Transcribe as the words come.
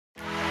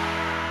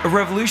A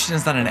revolution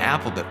is not an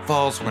apple that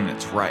falls when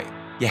it's ripe.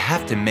 You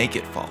have to make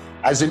it fall.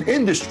 As an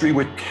industry,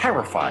 we're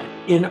terrified.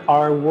 In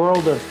our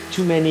world of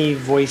too many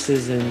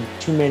voices and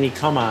too many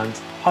come-ons,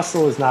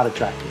 hustle is not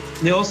attractive.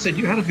 They all said,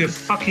 you're out of your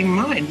fucking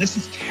mind. This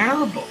is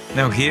terrible.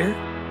 Now here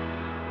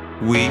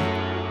we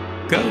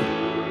go.